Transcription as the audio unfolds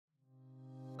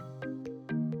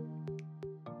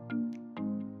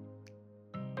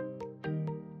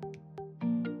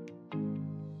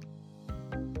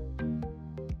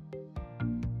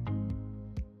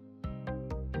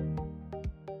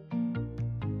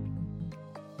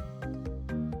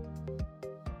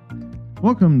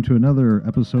Welcome to another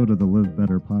episode of the Live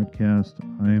Better podcast.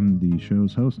 I'm the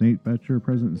show's host, Nate Betcher,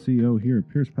 President and CEO here at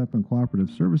Pierce Pepin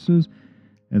Cooperative Services.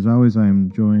 As always,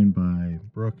 I'm joined by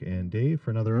Brooke and Dave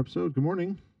for another episode. Good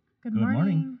morning. Good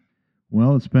morning.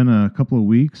 Well, it's been a couple of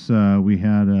weeks. We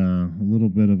had a little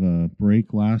bit of a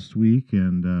break last week,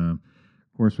 and of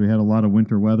course, we had a lot of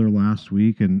winter weather last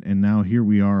week, and now here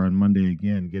we are on Monday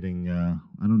again getting,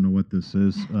 I don't know what this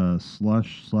is,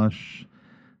 slush,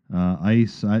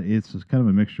 ice. It's just kind of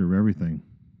a mixture of everything.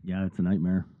 Yeah, it's a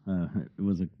nightmare. It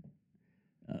was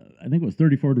I think it was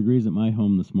 34 degrees at my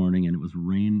home this morning, and it was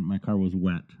rain. My car was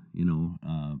wet,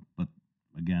 but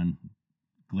again,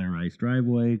 glare ice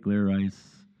driveway, glare ice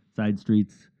side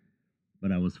streets,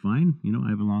 but I was fine. I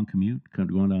have a long commute.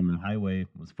 Going down the highway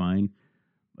was fine.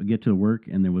 I get to work,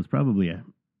 and there was probably at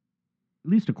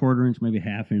least a quarter inch, maybe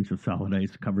half inch of solid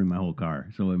ice covering my whole car.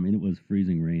 So, it was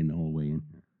freezing rain the whole way in.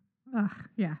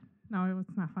 Yeah. No, it was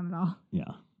not fun at all.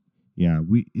 Yeah. Yeah,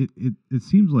 it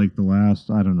seems like the last,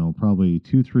 I don't know, probably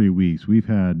 2-3 weeks we've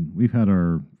had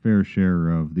our fair share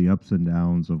of the ups and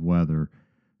downs of weather.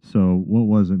 So what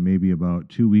was it? Maybe about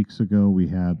 2 weeks ago we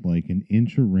had like an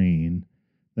inch of rain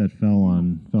that fell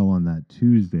on that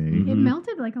Tuesday. It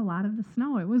melted like a lot of the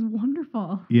snow. It was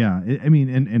wonderful. Yeah,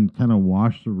 and kind of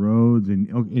washed the roads,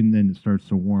 and then it starts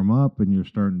to warm up, and you're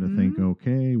starting to think,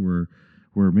 okay, we're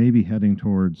maybe heading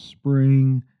towards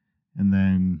spring, and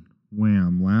then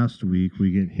wham, last week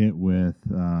we get hit with,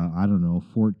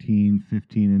 14,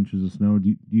 15 inches of snow.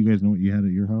 Do you guys know what you had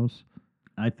at your house?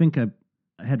 I think I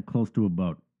had close to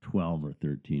about 12 or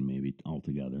 13 maybe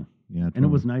altogether. Yeah. 12. And it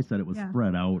was nice that it was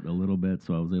spread out a little bit,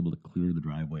 so I was able to clear the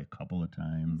driveway a couple of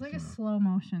times. It was like a slow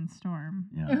motion storm.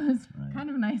 Yeah, it was kind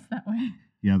of nice that way.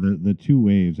 Yeah, the two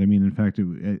waves. I mean, in fact,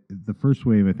 the first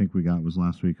wave I think we got was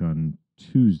last week on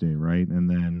Tuesday, right? And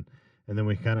then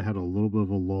we kind of had a little bit of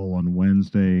a lull on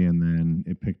Wednesday, and then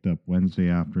it picked up Wednesday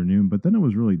afternoon. But then it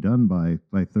was really done by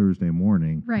Thursday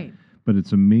morning. Right. But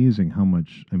it's amazing how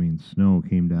much, snow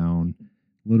came down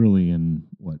literally in,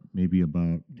 maybe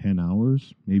about 10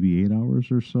 hours, maybe 8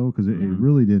 hours or so, because it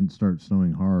really didn't start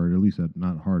snowing hard, at least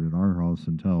not hard at our house,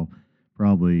 until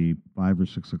probably 5 or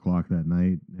 6 o'clock that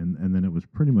night. And then it was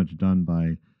pretty much done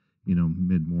by,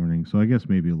 mid-morning. So I guess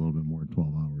maybe a little bit more,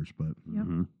 12 hours. But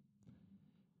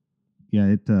yeah,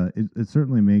 it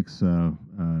certainly makes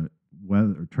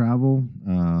weather, travel,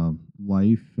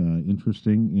 life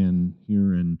interesting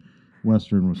here in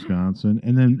western Wisconsin.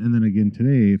 And then again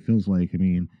today, it feels like,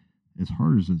 as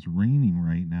hard as it's raining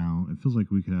right now, it feels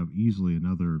like we could have easily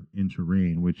another inch of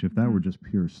rain, which if that were just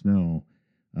pure snow,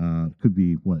 could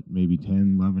be maybe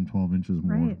 10, 11, 12 inches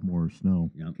more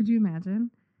snow. Yep. Could you imagine?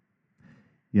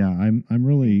 Yeah, I'm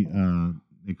really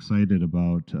excited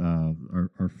about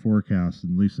our forecast, at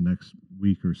least the next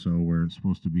week or so, where it's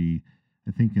supposed to be,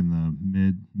 I think, in the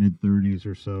mid 30s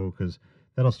or so, because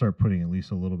that'll start putting at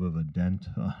least a little bit of a dent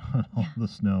on all the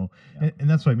snow. Yeah. And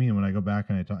that's what I mean when I go back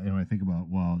and I think about,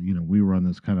 we were on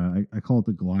this kind of, I call it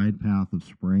the glide path of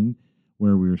spring,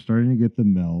 where we were starting to get the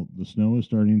melt, the snow is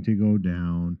starting to go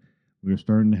down, we were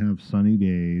starting to have sunny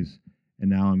days, and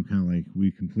now I'm kind of like,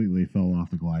 we completely fell off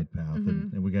the glide path,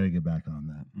 and we got to get back on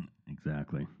that.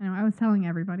 Exactly. I was telling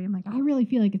everybody, I'm like, I really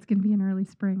feel like it's going to be an early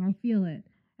spring. I feel it.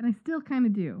 And I still kind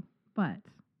of do, but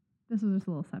this was just a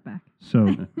little setback.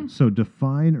 So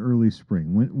define early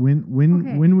spring.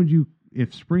 When would you,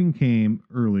 if spring came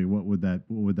early, what would that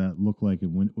look like,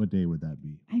 and what day would that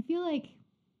be? I feel like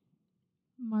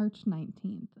March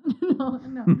 19th. no,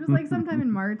 just like sometime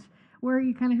in March, where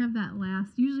you kind of have that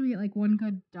last. Usually we get like one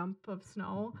good dump of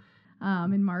snow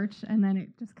in March, and then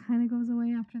it just kind of goes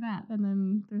away after that, and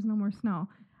then there's no more snow.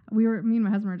 Me and my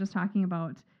husband were just talking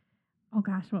about, oh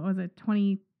gosh, what was it,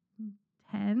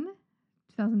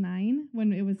 2009,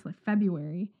 when it was like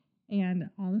February, and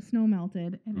all the snow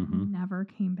melted, and it never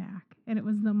came back, and it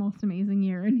was the most amazing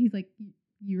year. And he's like,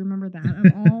 you remember that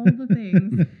of all the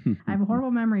things? I have a horrible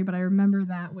memory, but I remember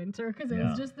that winter because it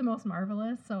was just the most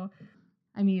marvelous. So,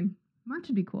 March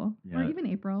would be cool, or even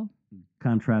April.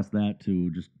 Contrast that to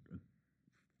just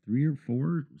 3 or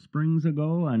 4 springs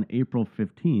ago on April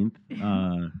 15th,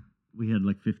 we had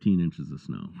like 15 inches of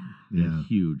snow. Yeah. A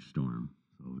huge storm.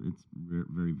 So it's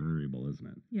very variable, isn't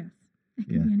it? Yes. It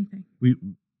could be anything. We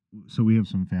have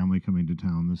some family coming to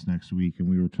town this next week, and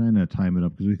we were trying to time it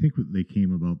up because we think they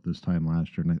came about this time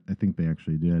last year, and I think they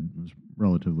actually did. It was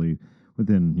relatively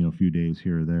within a few days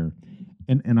here or there.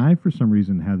 And I, for some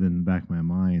reason, had in the back of my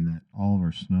mind that all of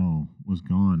our snow was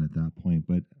gone at that point.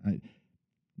 But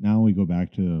now we go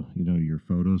back to, your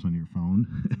photos on your phone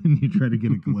and you try to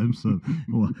get a glimpse of,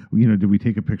 did we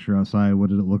take a picture outside? What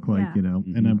did it look like? Yeah.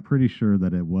 And I'm pretty sure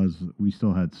that we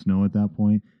still had snow at that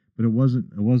point, but it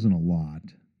wasn't a lot.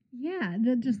 Yeah,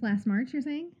 just last March, you're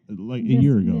saying? Like a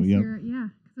year ago, this yeah. Yeah.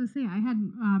 Because I was saying, I had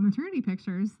maternity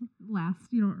pictures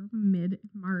last,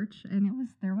 mid-March, and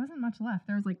there wasn't much left.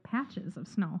 There was like patches of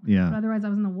snow. Yeah. But otherwise, I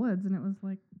was in the woods, and it was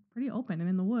like pretty open. And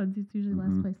in the woods, it's usually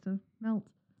less place to melt.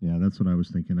 Yeah, that's what I was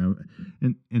thinking. I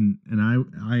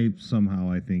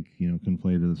somehow, I think,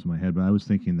 conflated this in my head, but I was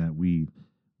thinking that we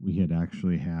had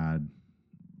actually had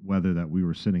weather that we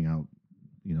were sitting out,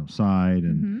 side,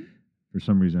 and for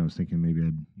some reason I was thinking maybe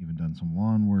I'd even done some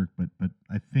lawn work, but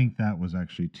I think that was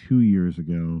actually 2 years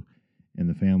ago, and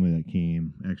the family that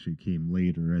came actually came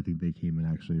later. I think they came in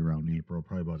actually around April,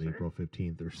 probably about April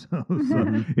 15th or so.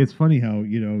 So it's funny how,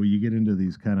 you get into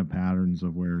these kind of patterns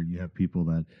of where you have people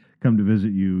that come to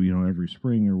visit you, every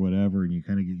spring or whatever, and you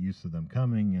kind of get used to them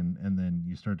coming, and then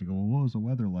you start to go, well, what was the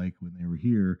weather like when they were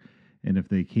here? And if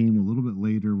they came a little bit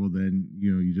later, well, then,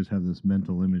 you just have this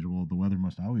mental image, well, the weather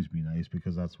must always be nice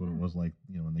because that's what it was like,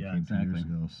 when they came 2 years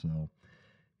ago. So,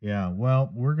 yeah, well,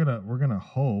 we're gonna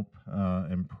hope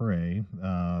and pray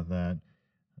that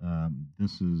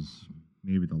this is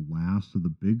maybe the last of the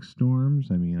big storms.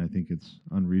 I mean, I think it's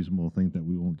unreasonable to think that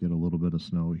we won't get a little bit of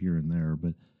snow here and there,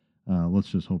 but let's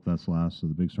just hope that's the last of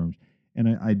the big storms. And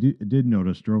I did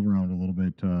notice, drove around a little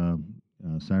bit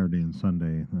Saturday and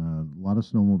Sunday, a lot of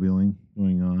snowmobiling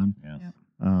going on. Yes.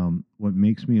 Yep. What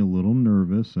makes me a little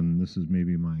nervous, and this is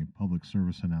maybe my public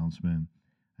service announcement,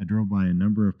 I drove by a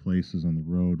number of places on the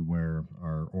road where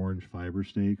our orange fiber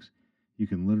stakes, you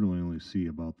can literally only see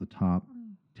about the top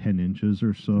 10 inches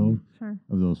or so Sure.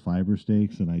 of those fiber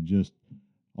stakes. And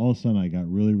all of a sudden I got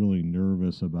really, really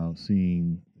nervous about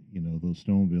seeing, those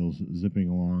snowmobiles zipping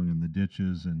along in the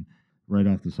ditches and right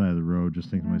off the side of the road, just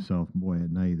thinking to myself, boy,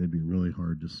 at night, that'd be really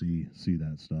hard to see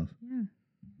that stuff. Yeah.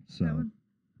 So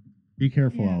be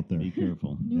careful out there. Be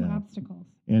careful. New obstacles.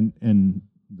 And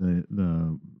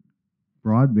the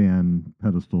broadband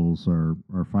pedestals are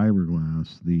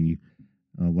fiberglass. The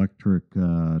electric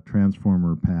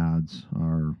transformer pads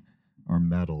are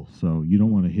metal. So you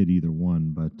don't want to hit either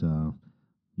one, but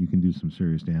you can do some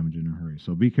serious damage in a hurry.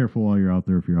 So be careful while you're out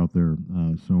there if you're out there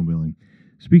snowmobiling.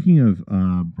 Speaking of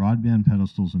broadband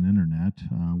pedestals and internet,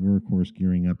 we're, of course,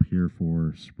 gearing up here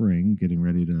for spring, getting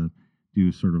ready to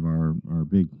do sort of our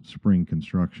big spring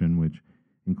construction, which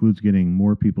includes getting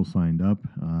more people signed up,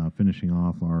 finishing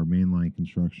off our mainline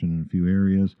construction in a few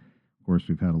areas. Of course,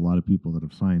 we've had a lot of people that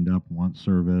have signed up, want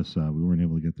service. We weren't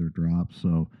able to get their drops.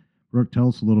 So, Brooke, tell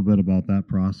us a little bit about that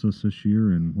process this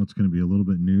year and what's going to be a little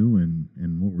bit new and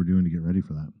what we're doing to get ready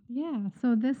for that. Yeah,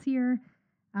 so this year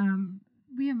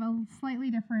we have a slightly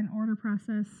different order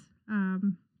process.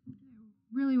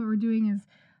 Really what we're doing is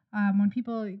when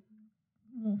people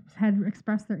had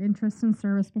expressed their interest in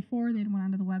service before, they'd went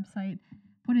onto the website,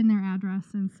 put in their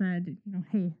address and said,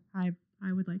 hey, I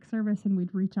would like service, and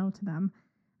we'd reach out to them.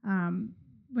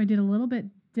 I did a little bit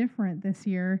different this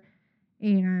year,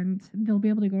 and they'll be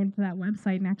able to go into that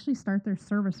website and actually start their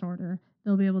service order.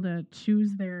 They'll be able to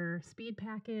choose their speed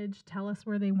package, tell us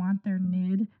where they want their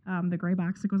NID, the gray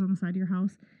box that goes on the side of your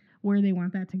house, where they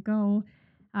want that to go.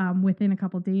 Within a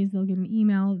couple of days, they'll get an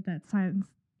email that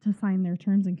sign their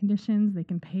terms and conditions. They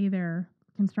can pay their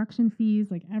construction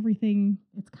fees, like everything.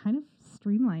 It's kind of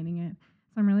streamlining it.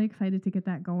 So I'm really excited to get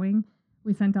that going.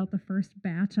 We sent out the first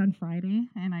batch on Friday,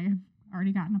 and I have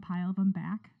already gotten a pile of them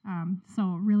back.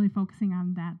 So really focusing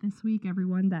on that this week.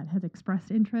 Everyone that had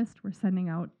expressed interest, we're sending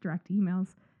out direct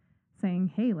emails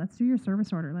saying, hey, let's do your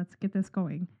service order. Let's get this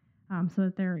going, so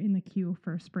that they're in the queue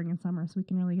for spring and summer, so we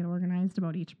can really get organized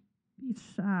about each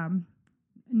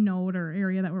node or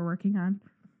area that we're working on,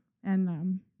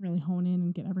 and really hone in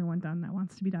and get everyone done that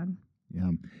wants to be done.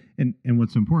 Yeah. And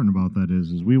what's important about that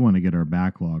is we want to get our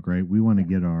backlog, right? We want to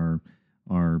get our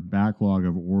backlog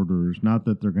of orders, not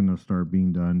that they're going to start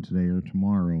being done today or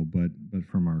tomorrow, but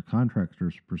from our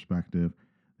contractor's perspective,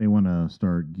 they want to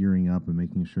start gearing up and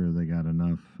making sure they got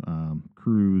enough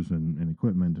crews and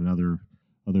equipment and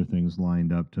other things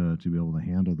lined up to be able to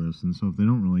handle this. And so if they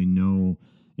don't really know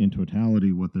in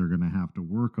totality what they're going to have to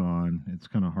work on, it's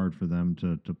kind of hard for them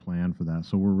to plan for that.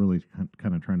 So we're really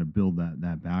kind of trying to build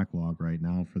that backlog right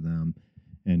now for them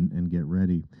and get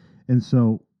ready. And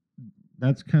so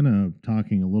that's kind of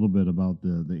talking a little bit about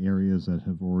the areas that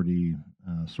have already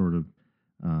sort of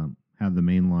have the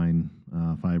mainline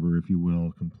fiber, if you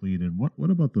will, completed.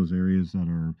 What about those areas that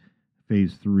are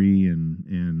phase 3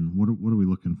 and what are we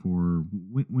looking for?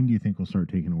 When do you think we'll start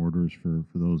taking orders for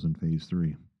those in phase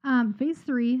 3? Phase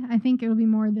 3, I think it'll be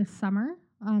more this summer,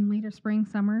 later spring,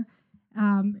 summer.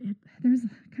 There's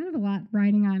kind of a lot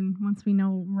riding on once we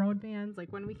know road bans,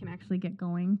 like when we can actually get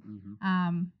going.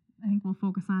 I think we'll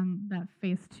focus on that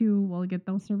phase 2. We'll get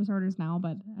those service orders now,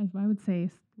 but I would say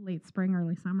late spring,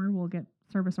 early summer, we'll get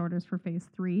service orders for phase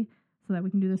 3 so that we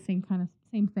can do the same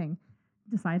thing.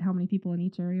 Decide how many people in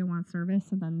each area want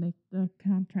service, and then the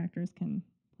contractors can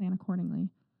plan accordingly.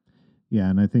 Yeah,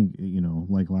 and I think,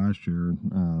 like last year,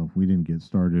 we didn't get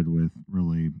started with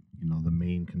really, the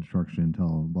main construction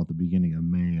until about the beginning of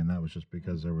May, and that was just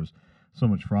because there was so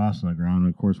much frost on the ground.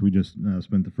 And of course, we just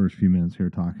spent the first few minutes here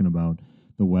talking about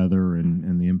the weather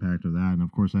and the impact of that, and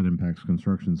of course, that impacts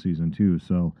construction season too.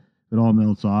 So if it all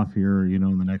melts off here,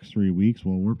 in the next 3 weeks,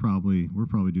 well, we're probably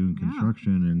doing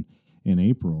construction in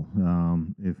April.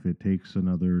 If it takes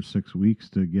another 6 weeks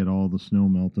to get all the snow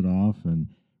melted off and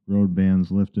road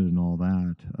bans lifted and all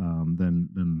that,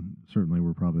 then certainly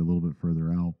we're probably a little bit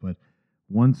further out. But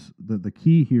once the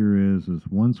key here is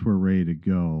once we're ready to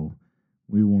go,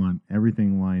 we want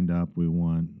everything lined up. We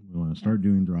want to start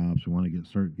doing drops. We want to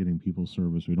start getting people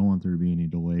service. We don't want there to be any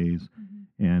delays.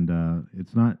 Mm-hmm. And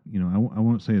it's not, I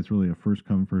won't say it's really a first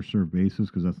come first serve basis,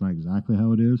 because that's not exactly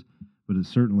how it is. But it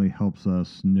certainly helps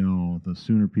us know the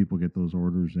sooner people get those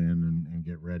orders in and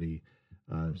get ready.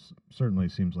 Certainly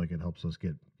seems like it helps us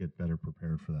get better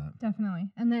prepared for that. Definitely.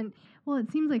 And then, well, it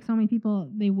seems like so many people,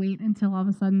 they wait until all of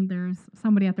a sudden there's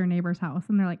somebody at their neighbor's house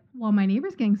and they're like, well, my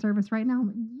neighbor's getting service right now.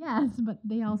 Yes, but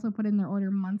they also put in their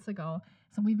order months ago.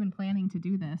 So we've been planning to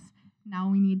do this. Now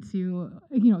we need to,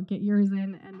 get yours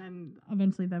in, and then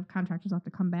eventually the contractors have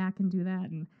to come back and do that.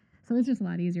 And so it's just a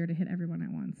lot easier to hit everyone at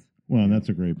once. Well, and that's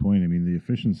a great point. I mean, the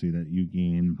efficiency that you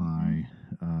gain by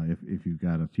if you've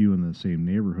got a few in the same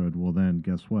neighborhood, well, then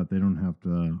guess what? They don't have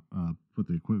to put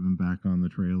the equipment back on the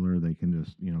trailer. They can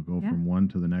just go from one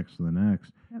to the next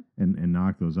and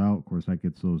knock those out. Of course, that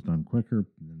gets those done quicker,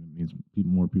 and it means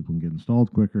more people can get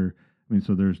installed quicker. I mean,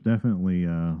 so there's definitely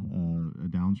a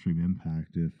downstream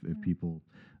impact if people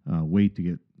wait to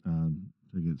get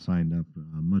signed up.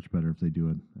 Much better if they do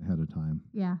it ahead of time.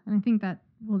 Yeah, and I think that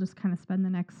we'll just kind of spend the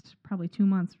next probably 2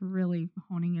 months really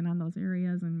honing in on those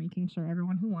areas and making sure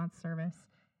everyone who wants service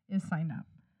is signed up.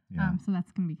 Yeah. So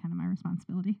that's going to be kind of my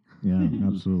responsibility. Yeah,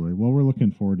 absolutely. Well, we're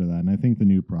looking forward to that, and I think the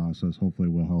new process hopefully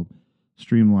will help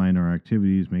streamline our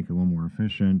activities, make it a little more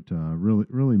efficient,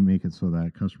 really make it so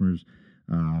that customers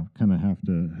kind of have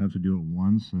to do it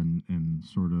once and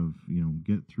sort of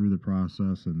get through the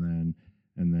process and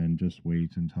then just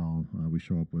wait until we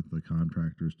show up with the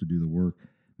contractors to do the work.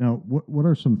 Now, what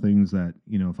are some things that,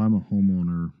 if I'm a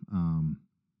homeowner,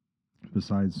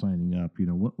 besides signing up,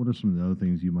 what are some of the other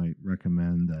things you might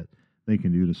recommend that they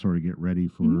can do to sort of get ready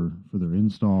for their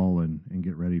install and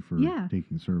get ready for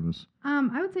taking service?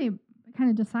 I would say kind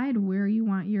of decide where you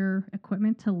want your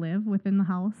equipment to live within the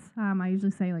house. I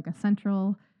usually say like a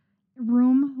central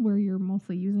room where you're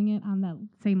mostly using it on that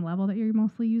same level that you're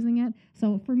mostly using it.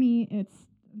 So for me, it's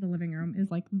the living room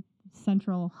is like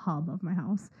central hub of my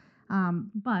house.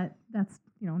 But that's,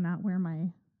 not where my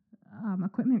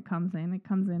equipment comes in. It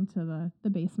comes into the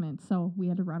basement. So we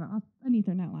had to run an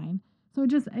Ethernet line. So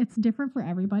it's different for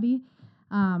everybody.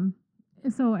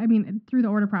 So, I mean, through the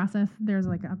order process, there's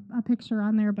like a picture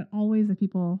on there, but always if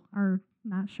people are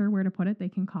not sure where to put it, they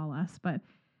can call us. But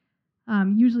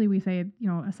usually we say,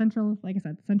 a central, like I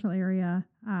said, central area.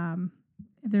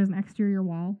 If there's an exterior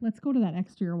wall, let's go to that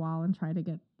exterior wall and try to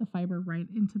get the fiber right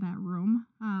into that room.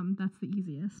 That's the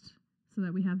easiest, so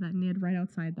that we have that NID right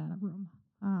outside that room,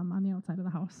 on the outside of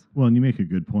the house. Well, and you make a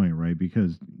good point, right?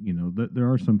 Because, there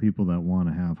are some people that want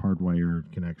to have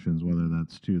hardwired connections, whether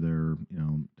that's to their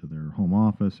home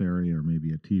office area or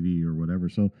maybe a TV or whatever.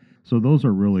 So those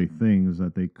are really things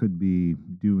that they could be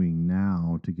doing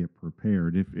now to get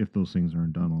prepared. If those things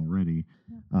aren't done already,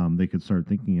 they could start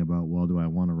thinking about, well, do I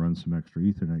want to run some extra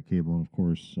Ethernet cable? And of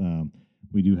course,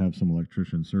 we do have some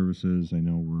electrician services. I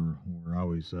know we're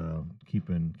always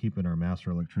keeping our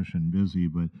master electrician busy,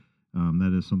 but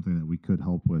that is something that we could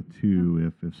help with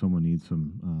too, if someone needs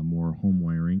some more home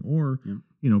wiring, or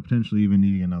potentially even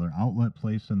needing another outlet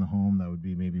placed in the home. That would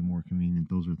be maybe more convenient.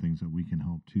 Those are things that we can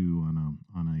help too on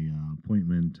a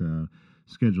appointment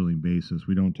scheduling basis.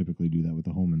 We don't typically do that with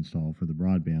the home install for the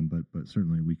broadband, but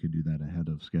certainly we could do that ahead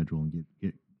of schedule and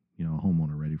get a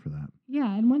homeowner ready for that.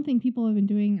 Yeah, and one thing people have been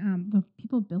doing, the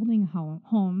people building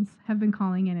homes have been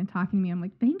calling in and talking to me. I'm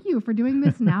like, thank you for doing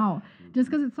this now, just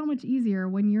because it's so much easier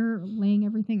when you're laying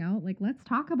everything out. Like, let's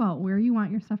talk about where you want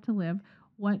your stuff to live,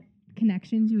 what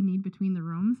connections you would need between the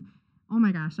rooms. Oh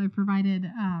my gosh, I provided,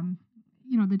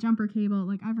 the jumper cable,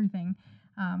 like everything,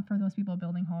 for those people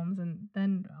building homes. And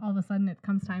then all of a sudden it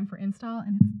comes time for install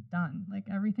and it's done. Like,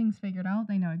 everything's figured out.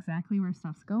 They know exactly where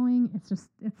stuff's going. It's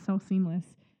so seamless.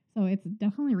 So it's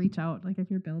definitely reach out. Like,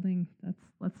 if you're building,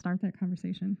 let's start that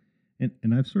conversation.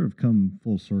 And I've sort of come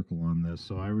full circle on this.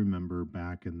 So I remember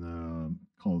back in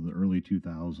the early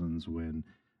 2000s when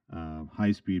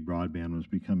high speed broadband was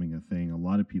becoming a thing. A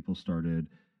lot of people started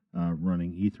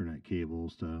running Ethernet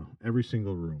cables to every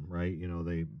single room, right?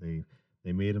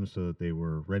 They made them so that they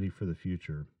were ready for the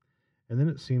future. And then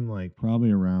it seemed like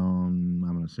probably around,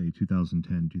 I'm going to say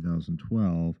 2010,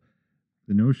 2012,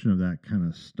 the notion of that kind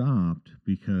of stopped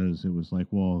because it was like,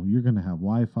 well, you're going to have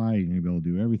Wi-Fi, you're going to be able to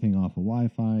do everything off of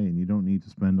Wi-Fi, and you don't need to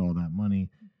spend all that money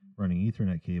running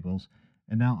Ethernet cables.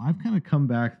 And now I've kind of come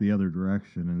back the other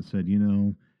direction and said,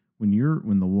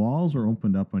 when the walls are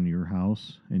opened up on your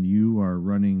house and you are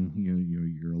running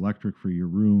your electric for your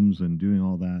rooms and doing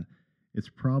all that, it's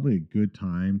probably a good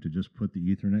time to just put the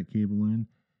Ethernet cable in,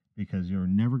 because you're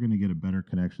never going to get a better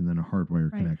connection than a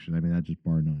hardwired connection. I mean, that's just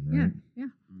bar none, right? Yeah.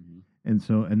 Mm-hmm.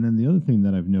 And then the other thing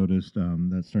that I've noticed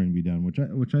that's starting to be done, which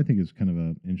I think is kind of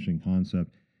an interesting concept,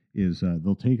 is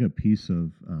they'll take a piece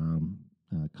of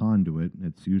conduit.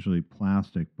 It's usually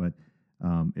plastic, but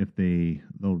if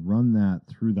they'll run that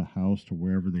through the house to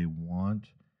wherever they want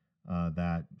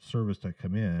that service to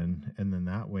come in, and then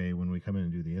that way when we come in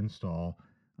and do the install,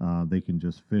 they can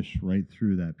just fish right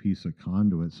through that piece of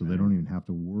conduit, so they don't even have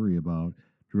to worry about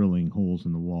drilling holes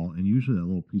in the wall. And usually that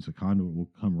little piece of conduit will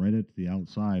come right up to the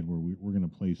outside where we're going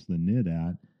to place the NID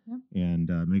at. Yep.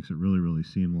 And makes it really, really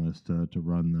seamless to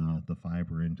run the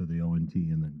fiber into the ONT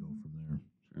and then go from there.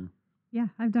 Sure. Yeah,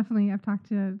 I've talked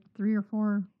to 3 or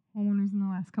 4 homeowners in the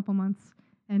last couple months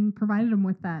and provided them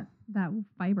with that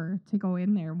fiber to go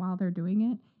in there while they're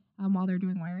doing it, while they're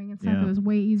doing wiring and stuff. Yeah. It was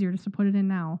way easier just to put it in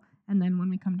now. And then when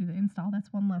we come to the install,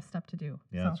 that's one less step to do.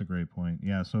 Yeah, that's a great point.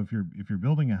 Yeah, so if you're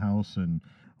building a house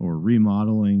or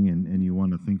remodeling and you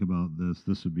want to think about this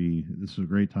is a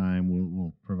great time.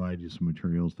 We'll provide you some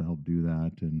materials to help do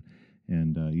that,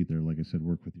 and either, like I said,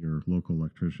 work with your local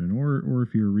electrician, or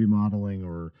if you're remodeling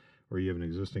or you have an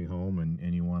existing home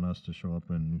and you want us to show up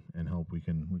and help, we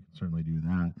can certainly do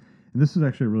that. And this is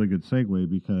actually a really good segue,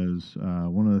 because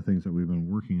one of the things that we've been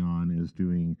working on is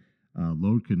doing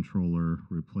load controller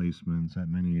replacements at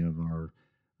many of our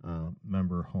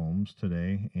member homes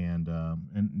today. And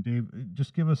Dave,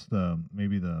 just give us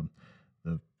maybe the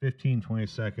 15, 20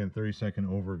 second, 30 second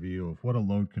overview of what a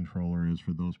load controller is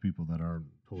for those people that aren't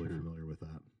totally familiar with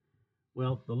that.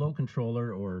 Well, the load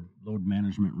controller or load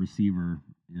management receiver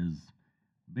is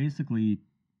basically,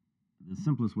 the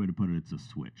simplest way to put it, it's a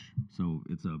switch. So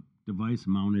it's a device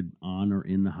mounted on or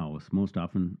in the house, most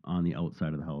often on the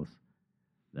outside of the house,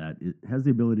 that it has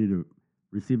the ability to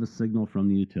receive a signal from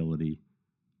the utility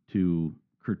to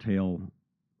curtail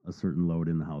a certain load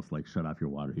in the house, like shut off your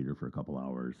water heater for a couple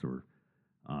hours, or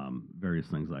various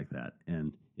things like that.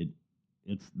 And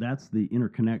that's the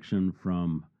interconnection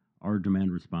from our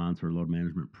demand response or load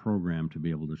management program to be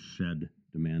able to shed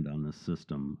demand on the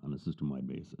system on a system-wide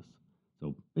basis.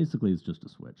 So basically, it's just a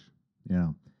switch. Yeah.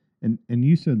 And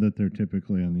you said that they're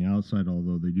typically on the outside,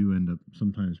 although they do end up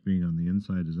sometimes being on the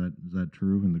inside. Is that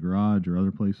true in the garage or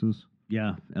other places?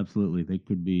 Yeah, absolutely. They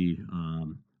could be.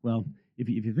 Well, if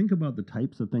you think about the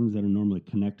types of things that are normally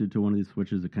connected to one of these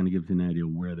switches, it kind of gives you an idea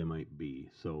where they might be.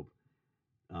 So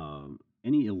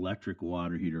any electric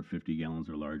water heater 50 gallons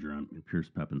or larger in Pierce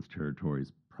Pepin's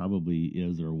territories probably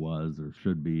is or was or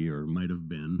should be or might have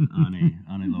been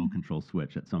on a load control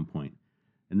switch at some point.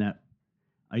 And that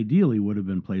ideally would have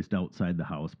been placed outside the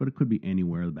house, but it could be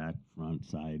anywhere, the back, front,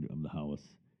 side of the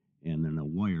house. And then a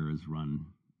wire is run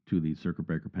to the circuit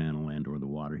breaker panel and or the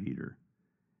water heater.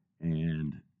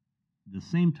 And the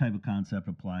same type of concept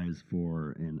applies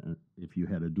for if you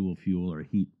had a dual fuel or a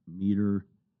heat meter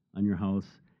on your house.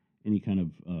 Any kind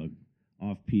of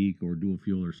off-peak or dual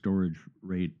fuel or storage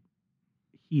rate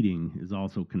heating is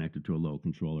also connected to a load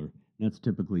controller. And that's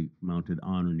typically mounted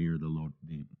on or near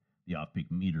the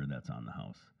off-peak meter that's on the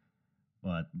house.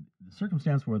 But the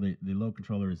circumstance where the load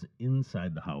controller is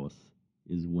inside the house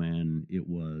is when it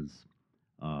was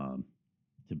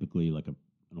typically like an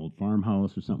old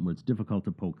farmhouse or something where it's difficult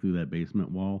to poke through that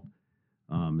basement wall.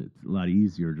 It's a lot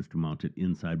easier just to mount it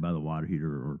inside by the water heater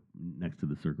or next to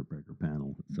the circuit breaker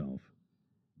panel itself.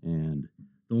 And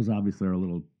those obviously are a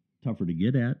little tougher to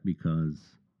get at because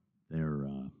they're,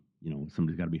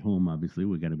 somebody's got to be home, obviously.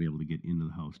 We've got to be able to get into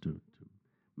the house to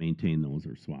maintain those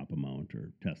or swap them out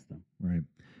or test them. Right.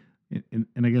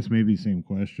 And I guess maybe same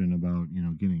question about,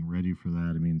 getting ready for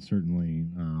that. I mean, certainly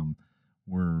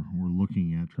we're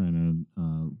looking at trying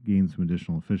to gain some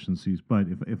additional efficiencies. But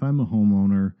if I'm a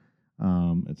homeowner,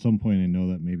 at some point I know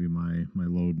that maybe my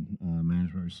load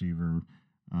management receiver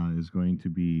is going to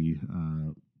be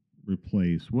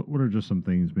replaced. What are just some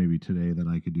things maybe today that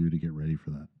I could do to get ready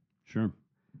for that? Sure.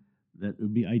 That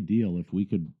would be ideal if we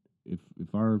could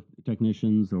if our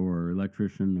technicians or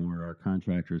electrician or our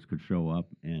contractors could show up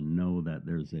and know that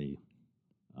there's a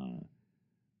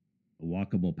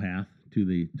walkable path to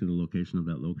the location of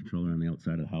that load controller on the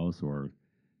outside of the house, or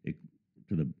it,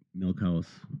 to the milk house,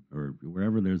 or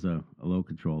wherever there's a load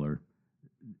controller,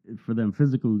 for them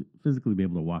physically be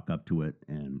able to walk up to it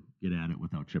and get at it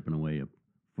without chipping away a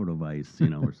foot of ice,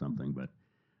 or something. But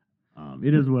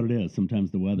it is what it is.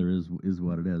 Sometimes the weather is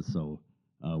what it is. So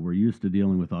we're used to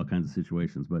dealing with all kinds of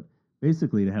situations. But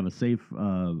basically, to have a safe,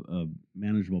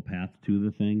 manageable path to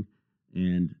the thing,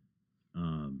 and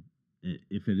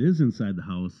if it is inside the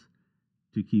house,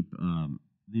 to keep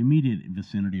the immediate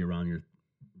vicinity around your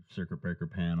circuit breaker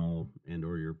panel and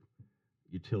or your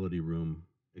utility room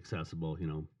accessible,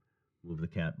 move the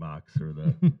cat box or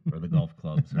the golf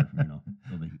clubs, or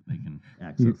so they can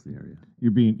access the area.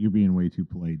 You're being way too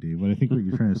polite, Dave. What I think what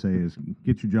you're trying to say is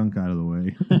get your junk out of the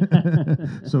way,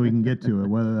 so we can get to it,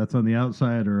 whether that's on the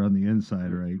outside or on the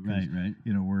inside, right? Right.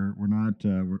 We're not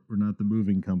the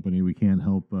moving company. We can't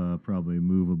help probably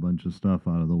move a bunch of stuff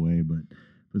out of the way, but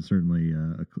certainly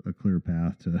a clear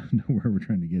path to where we're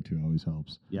trying to get to always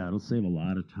helps. Yeah, it'll save a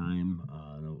lot of time.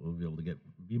 We'll be able to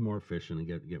be more efficient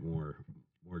and get more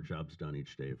jobs done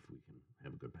each day if we can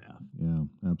have a good path. Yeah,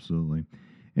 absolutely.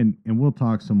 And we'll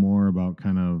talk some more about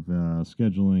kind of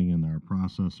scheduling and our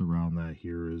process around that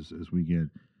here as we get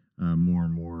more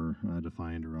and more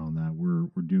defined around that. We're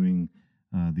doing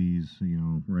these,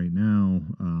 right now.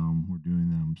 We're doing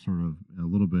them sort of a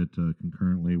little bit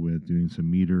concurrently with doing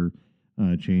some meter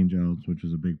change outs, which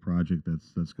is a big project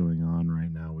that's going on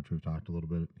right now, which we've talked a little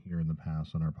bit here in the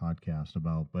past on our podcast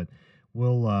about. But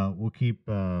we'll keep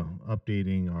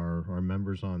updating our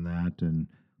members on that, and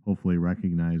hopefully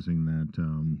recognizing that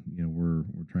we're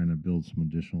trying to build some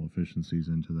additional efficiencies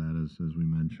into that as we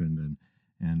mentioned,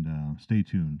 and stay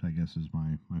tuned, I guess, is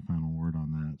my final word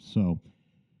on that. So.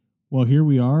 Well, here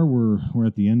we are. We're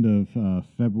at the end of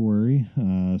February,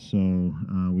 so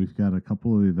we've got a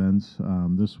couple of events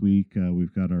this week.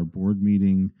 We've got our board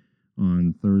meeting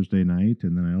on Thursday night,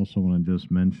 and then I also want to just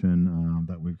mention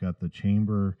that we've got the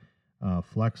Chamber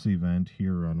Flex event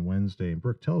here on Wednesday. And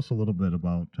Brooke, tell us a little bit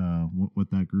about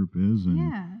what that group is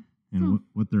and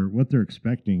what they're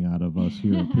expecting out of us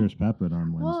here at Pierce Pepin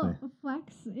on Wednesday. Well,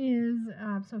 Flex is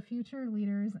so Future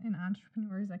Leaders and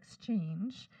Entrepreneurs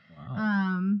Exchange.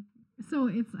 Wow. So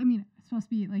it's supposed to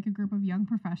be like a group of young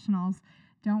professionals.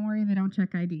 Don't worry, they don't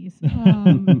check IDs.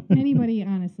 Anybody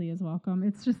honestly is welcome.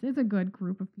 It's a good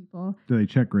group of people. Do they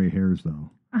check gray hairs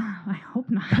though? I hope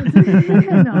not.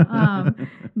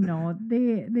 No,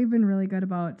 they've been really good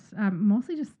about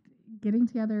mostly just getting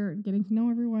together, getting to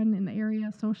know everyone in the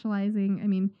area, socializing. I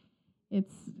mean,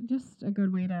 it's just a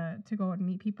good way to go out and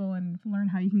meet people and learn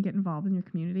how you can get involved in your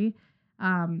community.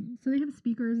 So they have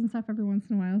speakers and stuff every once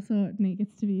in a while. So Nate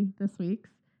gets to be this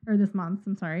month.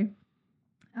 I'm sorry.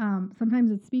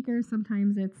 Sometimes it's speakers,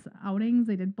 sometimes it's outings.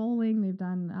 They did bowling. They've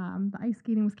done the ice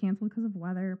skating was canceled because of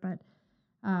weather, but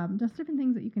just different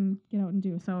things that you can get out and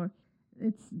do. So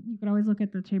you can always look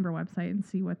at the chamber website and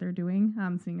see what they're doing,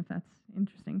 seeing if that's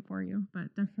interesting for you.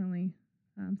 But definitely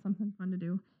something fun to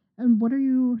do. And what are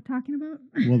you talking about?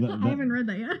 Well, I haven't read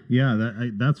that yet.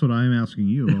 Yeah, that's what I'm asking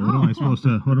you. What am I supposed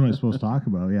to talk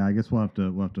about? Yeah, I guess we'll have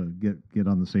to get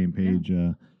on the same page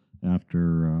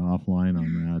after offline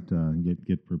on that and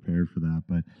get prepared for that.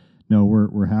 But no,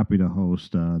 we're happy to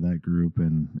host that group,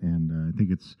 and I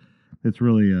think it's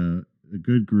really a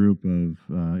good group of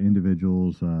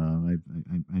individuals.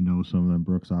 I know some of them.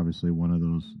 Brooke's obviously one of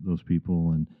those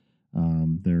people, and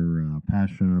they're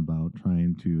passionate about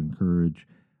trying to encourage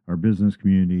our business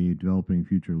community, developing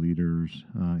future leaders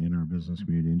in our business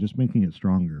community, and just making it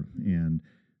stronger. And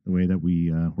the way that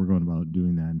we're going about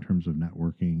doing that in terms of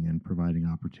networking and providing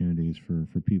opportunities for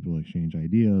people to exchange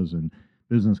ideas and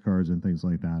business cards and things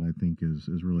like that, I think is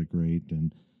really great.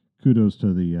 And kudos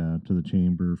to the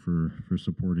chamber for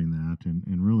supporting that. And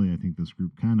really, I think this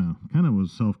group kind of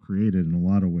was self-created in a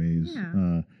lot of ways.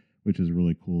 Yeah. Which is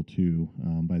really cool too,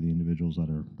 by the individuals that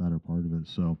are part of it.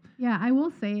 So yeah, I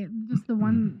will say just the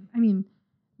one. I mean,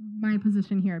 my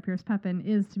position here at Pierce Pepin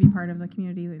is to be part of the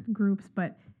community groups,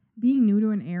 but being new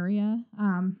to an area,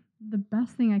 the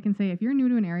best thing I can say, if you're new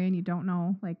to an area and you don't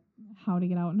know like how to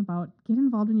get out and about, get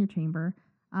involved in your chamber.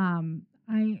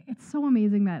 It's so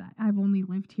amazing that I've only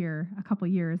lived here a couple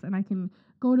years and I can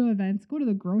go to events, go to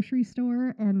the grocery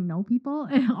store and know people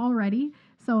already.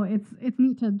 So it's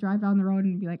neat to drive down the road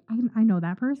and be like, I know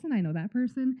that person,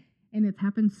 and it's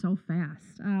happened so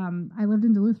fast. I lived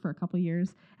in Duluth for a couple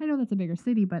years. I know that's a bigger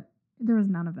city, but there was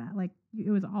none of that. Like it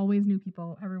was always new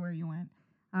people everywhere you went.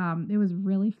 It was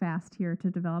really fast here to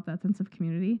develop that sense of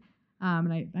community.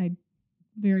 And I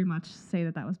very much say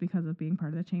that was because of being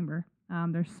part of the chamber.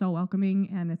 They're so welcoming,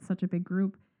 and it's such a big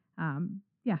group.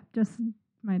 Yeah, just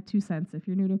my 2 cents. If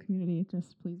you're new to a community,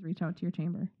 just please reach out to your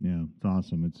chamber. Yeah, it's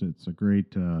awesome. It's a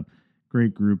great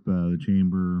great group, the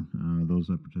chamber, those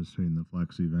that participate in the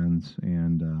Flex events,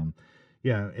 and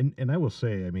yeah, and I will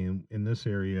say, I mean, in this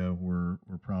area, we're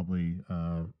probably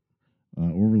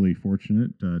overly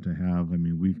fortunate to have. I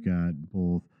mean, we've got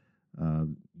both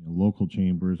local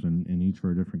chambers in each of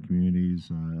our different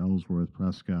communities, Ellsworth,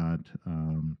 Prescott,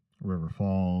 River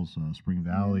Falls, Spring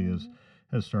Valley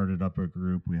has started up a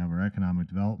group. We have our Economic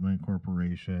Development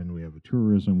Corporation. We have a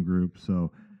tourism group.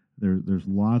 So there's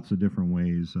lots of different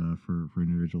ways for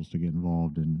individuals to get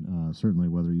involved. And certainly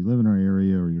whether you live in our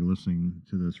area or you're listening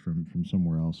to this from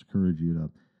somewhere else, encourage you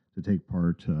to take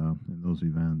part in those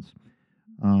events.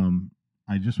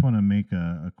 I just want to make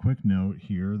a quick note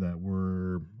here that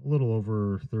we're a little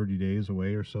over 30 days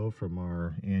away or so from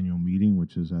our annual meeting,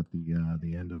 which is at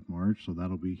the end of March. So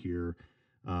that'll be here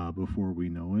before we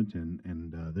know it.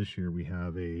 And this year we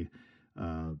have a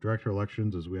director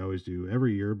elections, as we always do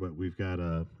every year, but we've got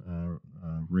a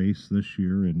race this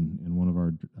year in one of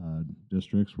our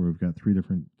districts where we've got 3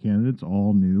 different candidates,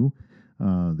 all new.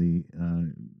 The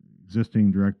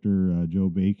existing director, Joe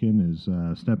Bacon, is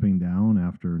stepping down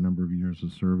after a number of years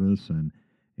of service,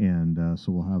 and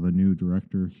so we'll have a new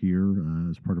director here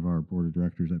as part of our board of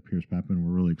directors at Pierce Pepin.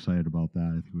 We're really excited about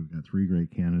that. I think we've got 3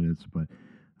 great candidates, but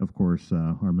of course,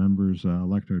 our members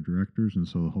elect our directors, and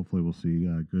so hopefully we'll see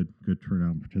good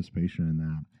turnout and participation in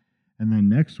that. And then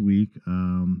next week,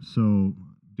 so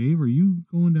Dave, are you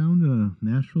going down to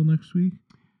Nashville next week?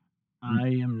 I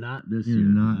am not this You're year.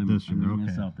 not this year. I'm Okay.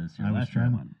 miss out this year. I was Last year I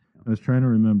trying- went. I was trying to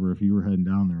remember if you were heading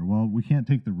down there. Well, we can't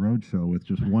take the road show with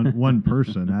just one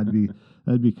person.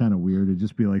 That'd be kind of weird. It'd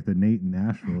just be like the Nate and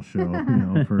Nashville show,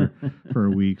 for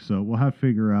a week. So we'll have to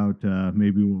figure out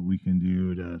maybe what we can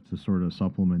do to sort of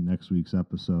supplement next week's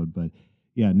episode. But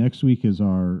yeah, next week is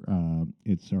our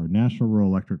National Rural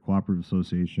Electric Cooperative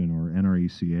Association, or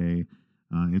NRECA.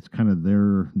 It's kind of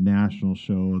their national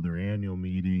show, their annual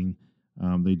meeting.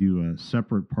 They do a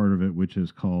separate part of it, which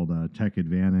is called Tech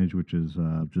Advantage, which is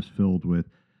just filled with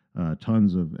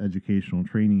tons of educational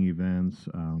training events.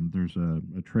 There's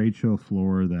a trade show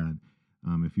floor that,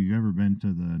 if you've ever been to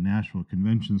the Nashville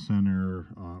Convention Center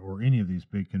or any of these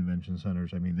big convention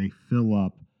centers, I mean, they fill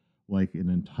up like an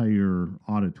entire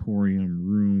auditorium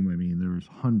room. I mean, there's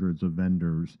hundreds of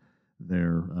vendors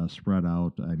there spread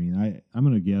out. I mean, I'm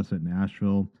going to guess at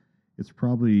Nashville, it's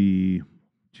probably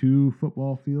 2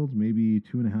 football fields, maybe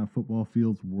 2.5 football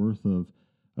fields worth of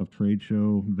trade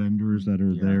show vendors that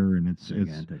are there, and it's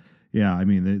yeah. I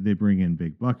mean, they bring in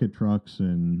big bucket trucks,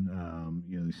 and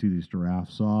you see these giraffe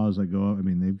saws that go up. I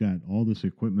mean, they've got all this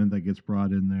equipment that gets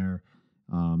brought in there.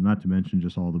 Not to mention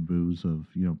just all the booths of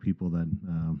people that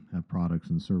have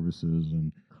products and services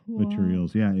and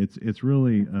materials. Yeah, it's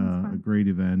really a great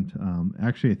event.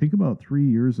 Actually, I think about 3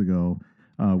 years ago,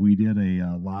 we did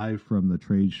a live from the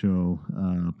trade show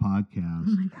podcast.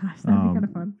 Oh my gosh, that'd be kind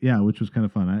of fun. Yeah, which was kind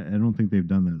of fun. I don't think they've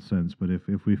done that since, but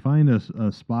if we find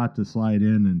a spot to slide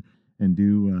in and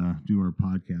do our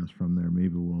podcast from there,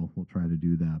 maybe we'll try to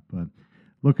do that. But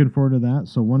looking forward to that.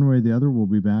 So one way or the other, we'll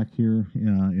be back here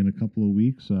in a couple of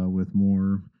weeks with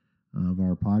more of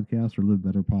our podcast, or Live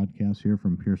Better podcast, here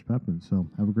from Pierce Pepin. So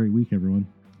have a great week, everyone.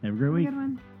 Have a great week. Good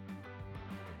one.